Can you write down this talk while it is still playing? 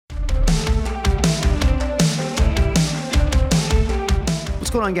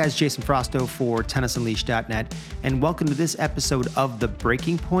What's going on, guys? Jason Frausto for TennisUnleashed.net, and welcome to this episode of The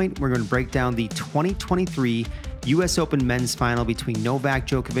Breaking Point. We're going to break down the 2023 U.S. Open men's final between Novak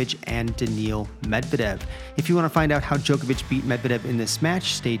Djokovic and Daniil Medvedev. If you want to find out how Djokovic beat Medvedev in this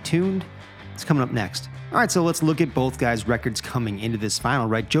match, stay tuned. It's coming up next. All right, so let's look at both guys' records coming into this final,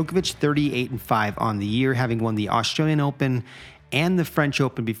 right? Djokovic 38-5 on the year, having won the Australian Open and the French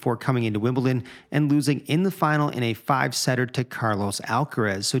Open before coming into Wimbledon and losing in the final in a 5-setter to Carlos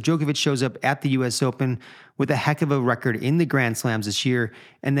Alcaraz. So Djokovic shows up at the U.S. Open with a heck of a record in the Grand Slams this year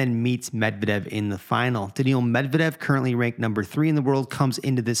and then meets Medvedev in the final. Daniil Medvedev, currently ranked number 3 in the world, comes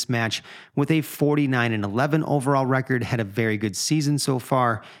into this match with a 49-11 overall record, had a very good season so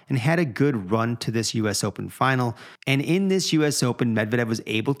far, and had a good run to this U.S. Open final. And in this U.S. Open, Medvedev was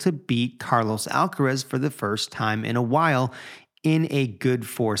able to beat Carlos Alcaraz for the first time in a while in a good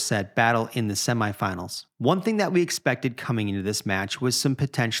 4-set battle in the semifinals. One thing that we expected coming into this match was some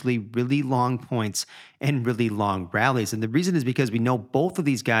potentially really long points and really long rallies. And the reason is because we know both of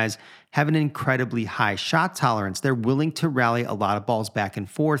these guys have an incredibly high shot tolerance. They're willing to rally a lot of balls back and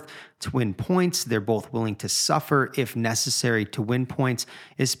forth to win points. They're both willing to suffer if necessary to win points,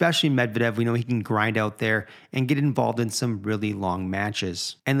 especially Medvedev. We know he can grind out there and get involved in some really long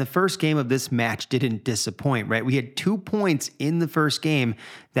matches. And the first game of this match didn't disappoint, right? We had 2 points in the first game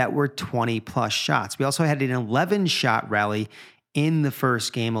that were 20 plus shots. We also had an 11-shot rally in the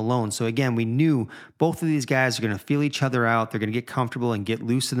first game alone. So again, we knew both of these guys are going to feel each other out. They're going to get comfortable and get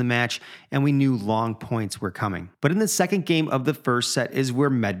loose in the match, and we knew long points were coming. But in the second game of the first set is where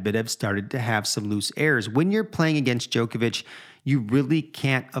Medvedev started to have some loose errors. When you're playing against Djokovic, you really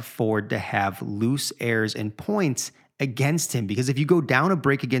can't afford to have loose errors and points against him, because if you go down a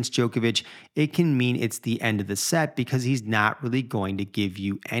break against Djokovic, it can mean it's the end of the set because he's not really going to give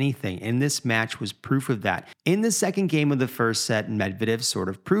you anything. And this match was proof of that. In the second game of the first set, Medvedev sort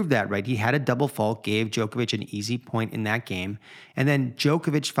of proved that, right? He had a double fault, gave Djokovic an easy point in that game. And then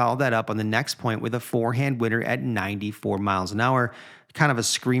Djokovic followed that up on the next point with a forehand winner at 94 miles an hour. Kind of a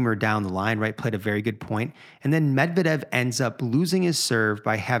screamer down the line, right? Played a very good point. And then Medvedev ends up losing his serve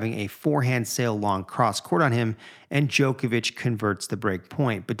by having a forehand sail long cross court on him, and Djokovic converts the break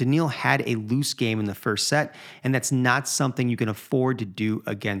point. But Daniil had a loose game in the first set, and that's not something you can afford to do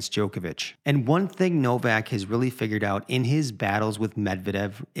against Djokovic. And one thing Novak has really figured out in his battles with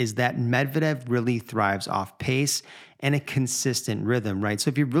Medvedev is that Medvedev really thrives off pace and a consistent rhythm, right? So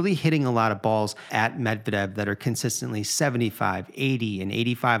if you're really hitting a lot of balls at Medvedev that are consistently 75, 80, and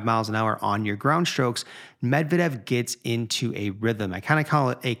 85 miles an hour on your ground strokes, Medvedev gets into a rhythm. I kind of call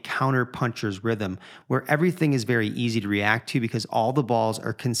it a counter puncher's rhythm, where everything is very easy to react to because all the balls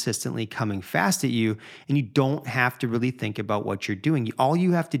are consistently coming fast at you, and you don't have to really think about what you're doing. All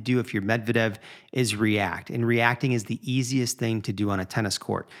you have to do if you're Medvedev is react, and reacting is the easiest thing to do on a tennis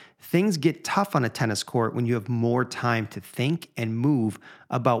court. Things get tough on a tennis court when you have more time to think and move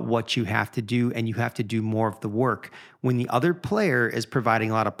about what you have to do, and you have to do more of the work. When the other player is providing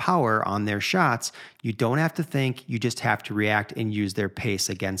a lot of power on their shots, you don't have to think, you just have to react and use their pace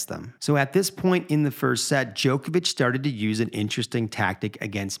against them. So at this point in the first set, Djokovic started to use an interesting tactic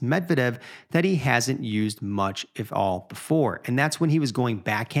against Medvedev that he hasn't used much, if all, before. And that's when he was going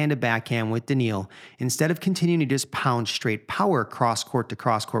backhand to backhand with Daniil. Instead of continuing to just pound straight power cross court to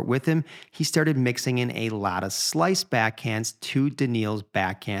cross court with him, he started mixing in a lot of slice backhands to Daniil's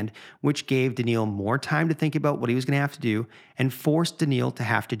backhand, which gave Daniil more time to think about what he was going to have to do and forced Daniil to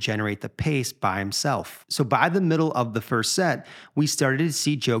have to generate the pace by himself. So by the middle of the first set, we started to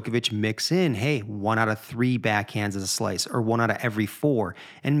see Djokovic mix in, hey, 1 out of 3 backhands as a slice, or 1 out of every 4.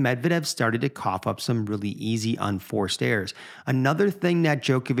 And Medvedev started to cough up some really easy unforced errors. Another thing that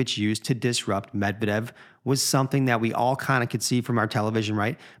Djokovic used to disrupt Medvedev was something that we all kind of could see from our television,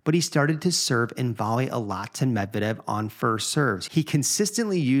 right? But he started to serve and volley a lot to Medvedev on first serves. He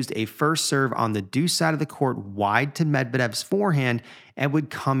consistently used a first serve on the deuce side of the court wide to Medvedev's forehand and would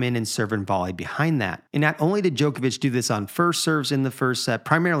come in and serve and volley behind that. And not only did Djokovic do this on first serves in the first set,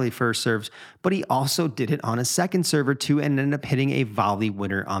 primarily first serves, but he also did it on a second serve or two and ended up hitting a volley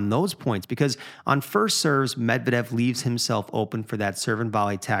winner on those points, because on first serves, Medvedev leaves himself open for that serve and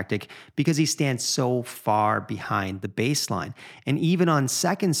volley tactic because he stands so far behind the baseline. And even on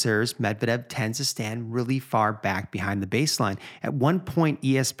second serves, Medvedev tends to stand really far back behind the baseline. At one point,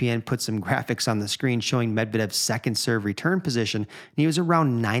 ESPN put some graphics on the screen showing Medvedev's second serve return position. he was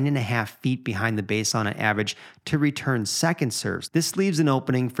around 9.5 feet behind the baseline on average to return second serves. This leaves an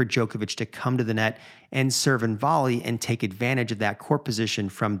opening for Djokovic to come to the net and serve and volley and take advantage of that court position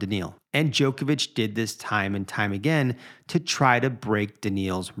from Daniil. And Djokovic did this time and time again to try to break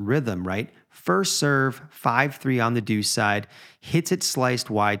Daniil's rhythm, right? First serve, 5-3 on the deuce side, hits it sliced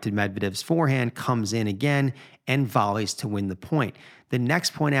wide to Medvedev's forehand, comes in again, and volleys to win the point. The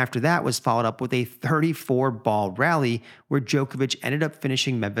next point after that was followed up with a 34-ball rally where Djokovic ended up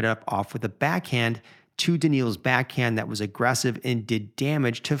finishing Medvedev off with a backhand to Daniil's backhand that was aggressive and did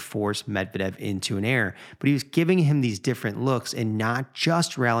damage to force Medvedev into an error. But he was giving him these different looks and not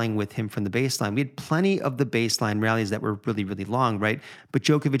just rallying with him from the baseline. We had plenty of the baseline rallies that were really, really long, right? But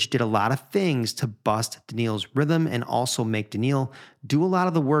Djokovic did a lot of things to bust Daniil's rhythm and also make Daniil do a lot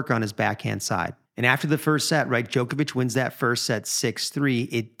of the work on his backhand side. And after the first set, right, Djokovic wins that first set 6-3.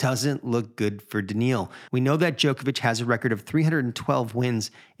 It doesn't look good for Daniil. We know that Djokovic has a record of 312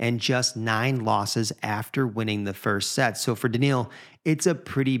 wins and just 9 losses after winning the first set. So for Daniil, it's a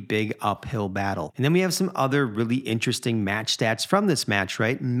pretty big uphill battle. And then we have some other really interesting match stats from this match,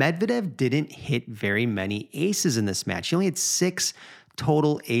 right? Medvedev didn't hit very many aces in this match. He only had 6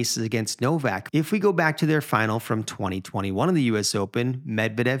 total aces against Novak. If we go back to their final from 2021 in the US Open,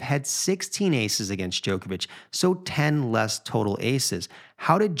 Medvedev had 16 aces against Djokovic, so 10 less total aces.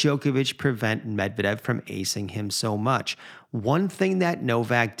 How did Djokovic prevent Medvedev from acing him so much? One thing that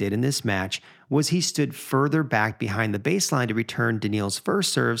Novak did in this match was he stood further back behind the baseline to return Daniil's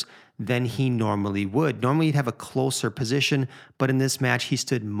first serves than he normally would. Normally he'd have a closer position, but in this match he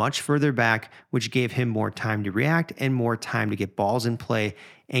stood much further back, which gave him more time to react and more time to get balls in play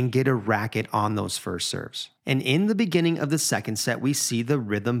and get a racket on those first serves. And in the beginning of the second set, we see the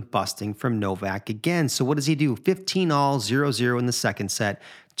rhythm busting from Novak again. So what does he do? 15-all, 0-0 in the second set.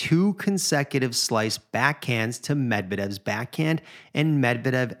 2 consecutive slice backhands to Medvedev's backhand, and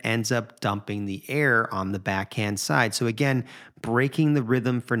Medvedev ends up dumping the air on the backhand side. So again, breaking the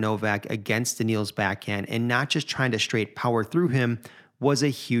rhythm for Novak against Daniil's backhand and not just trying to straight power through him was a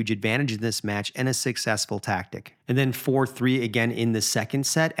huge advantage in this match and a successful tactic. And then 4-3 again in the second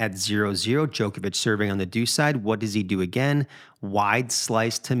set at 0-0, Djokovic serving on the deuce side. What does he do again? Wide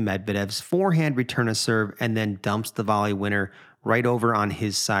slice to Medvedev's forehand return a serve and then dumps the volley winner right over on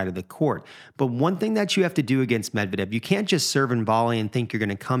his side of the court. But one thing that you have to do against Medvedev, you can't just serve and volley and think you're going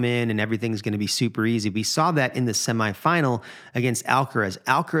to come in and everything's going to be super easy. We saw that in the semifinal against Alcaraz.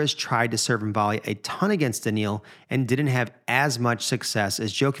 Alcaraz tried to serve and volley a ton against Daniil and didn't have as much success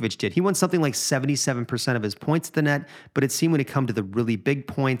as Djokovic did. He won something like 77% of his points at the net, but it seemed when it come to the really big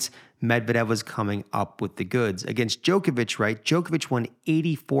points, Medvedev was coming up with the goods. Against Djokovic, right? Djokovic won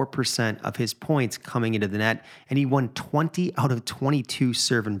 84% of his points coming into the net, and he won 20 out of 22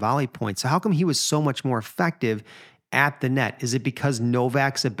 serve and volley points. So how come he was so much more effective at the net? Is it because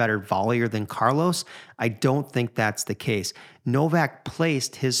Novak's a better volleyer than Carlos? I don't think that's the case. Novak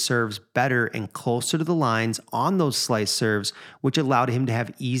placed his serves better and closer to the lines on those slice serves, which allowed him to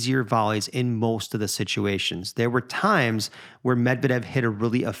have easier volleys in most of the situations. There were times where Medvedev hit a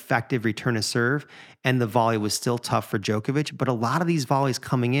really effective return of serve and the volley was still tough for Djokovic, but a lot of these volleys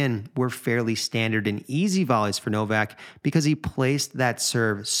coming in were fairly standard and easy volleys for Novak because he placed that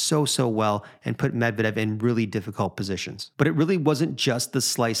serve so well and put Medvedev in really difficult positions. But it really wasn't just the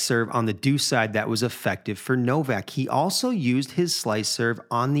slice serve on the deuce side that was effective for Novak. He also used his slice serve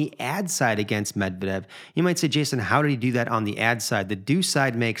on the ad side against Medvedev. You might say, Jason, how did he do that on the ad side? The deuce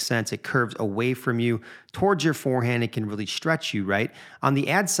side makes sense. It curves away from you towards your forehand. It can really stretch you, right? On the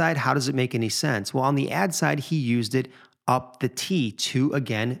ad side, how does it make any sense? Well, on the ad side, he used it up the tee to,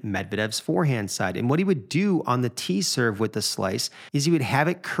 again, Medvedev's forehand side. And what he would do on the tee serve with the slice is he would have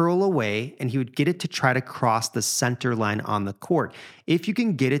it curl away and he would get it to try to cross the center line on the court. If you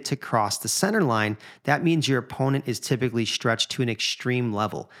can get it to cross the center line, that means your opponent is typically stretched to an extreme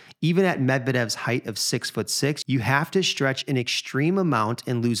level. Even at Medvedev's height of 6'6", you have to stretch an extreme amount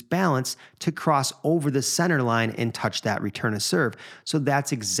and lose balance to cross over the center line and touch that return of serve. So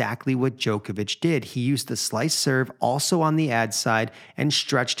that's exactly what Djokovic did. He used the slice serve also on the ad side and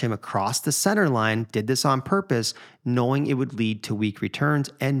stretched him across the center line, did this on purpose, knowing it would lead to weak returns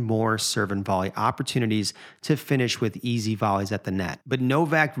and more serve and volley opportunities to finish with easy volleys at the net. But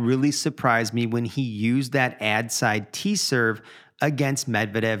Novak really surprised me when he used that ad side tee serve against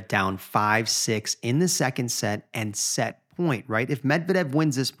Medvedev down 5-6 in the second set and set point, right? If Medvedev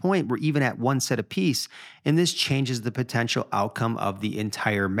wins this point, we're even at 1 set apiece, and this changes the potential outcome of the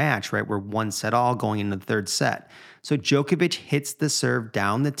entire match, right? We're 1 set all going into the third set. So Djokovic hits the serve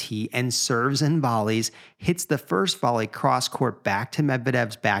down the tee and serves and volleys, hits the first volley cross-court back to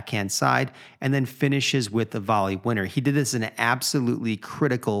Medvedev's backhand side, and then finishes with the volley winner. He did this in an absolutely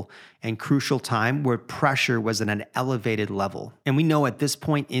critical and crucial time where pressure was at an elevated level. And we know at this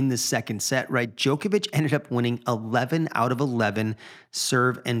point in the second set, right, Djokovic ended up winning 11 out of 11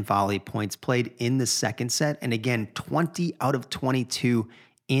 serve and volley points played in the second set, and again, 20 out of 22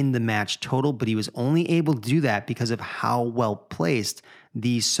 in the match total, but he was only able to do that because of how well placed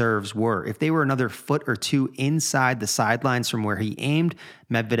these serves were. If they were another foot or two inside the sidelines from where he aimed,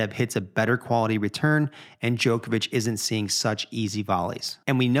 Medvedev hits a better quality return, and Djokovic isn't seeing such easy volleys.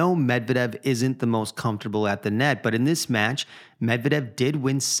 And we know Medvedev isn't the most comfortable at the net, but in this match, Medvedev did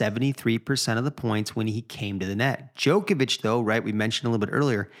win 73% of the points when he came to the net. Djokovic, though, right, we mentioned a little bit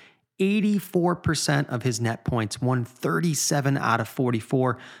earlier, 84% of his net points, won 37 out of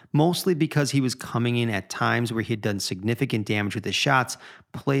 44, mostly because he was coming in at times where he had done significant damage with his shots,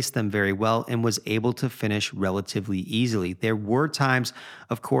 placed them very well, and was able to finish relatively easily. There were times,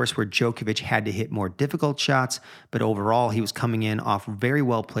 of course, where Djokovic had to hit more difficult shots, but overall, he was coming in off very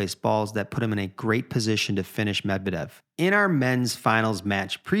well-placed balls that put him in a great position to finish Medvedev. In our men's finals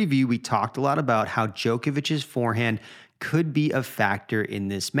match preview, we talked a lot about how Djokovic's forehand could be a factor in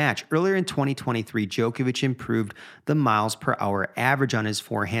this match. Earlier in 2023, Djokovic improved the miles per hour average on his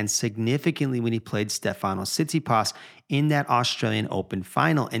forehand significantly when he played Stefanos Tsitsipas in that Australian Open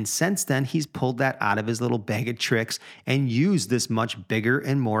final. And since then, he's pulled that out of his little bag of tricks and used this much bigger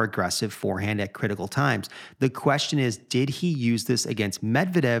and more aggressive forehand at critical times. The question is, did he use this against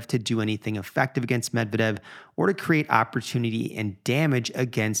Medvedev to do anything effective against Medvedev or to create opportunity and damage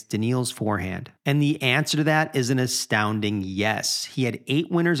against Daniil's forehand? And the answer to that is an astounding yes. He had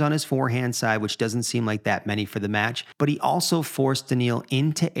 8 winners on his forehand side, which doesn't seem like that many for the match, but he also forced Daniil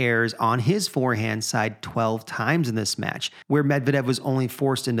into errors on his forehand side 12 times in this match, where Medvedev was only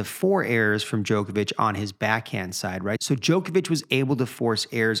forced into 4 errors from Djokovic on his backhand side, right? So Djokovic was able to force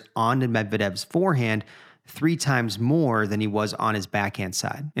errors onto Medvedev's forehand 3 times more than he was on his backhand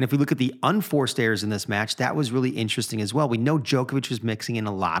side. And if we look at the unforced errors in this match, that was really interesting as well. We know Djokovic was mixing in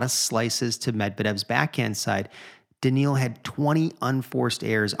a lot of slices to Medvedev's backhand side. Daniil had 20 unforced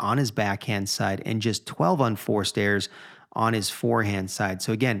errors on his backhand side and just 12 unforced errors on his forehand side.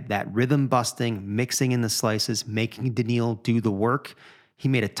 So again, that rhythm busting, mixing in the slices, making Daniil do the work. He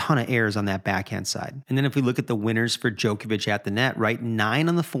made a ton of errors on that backhand side. And then if we look at the winners for Djokovic at the net, right, 9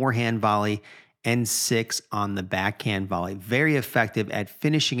 on the forehand volley and 6 on the backhand volley. Very effective at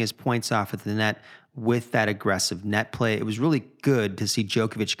finishing his points off at the net with that aggressive net play. It was really good to see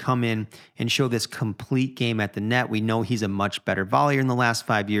Djokovic come in and show this complete game at the net. We know he's a much better volleyer in the last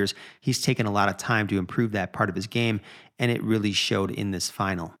 5 years. He's taken a lot of time to improve that part of his game, and it really showed in this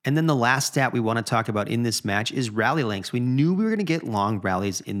final. And then the last stat we want to talk about in this match is rally lengths. We knew we were going to get long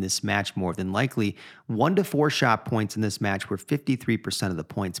rallies in this match more than likely. 1 to 4 shot points in this match were 53% of the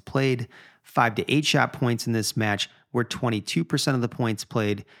points played. 5 to 8 shot points in this match were 22% of the points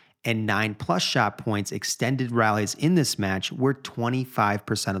played. And 9+ shot points, extended rallies in this match were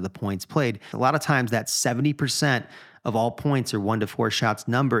 25% of the points played. A lot of times that 70% of all points or 1 to 4 shots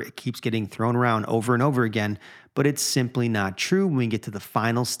number, it keeps getting thrown around over and over again, but it's simply not true. When we get to the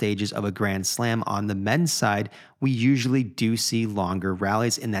final stages of a Grand Slam on the men's side, we usually do see longer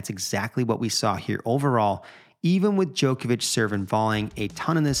rallies, and that's exactly what we saw here overall. Even with Djokovic serving volleying a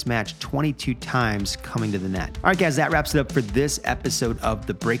ton in this match, 22 times coming to the net. All right, guys, that wraps it up for this episode of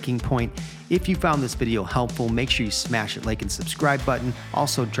The Breaking Point. If you found this video helpful, make sure you smash the like and subscribe button.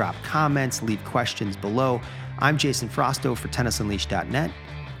 Also, drop comments, leave questions below. I'm Jason Frausto for TennisUnleashed.net.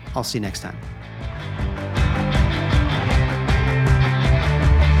 I'll see you next time.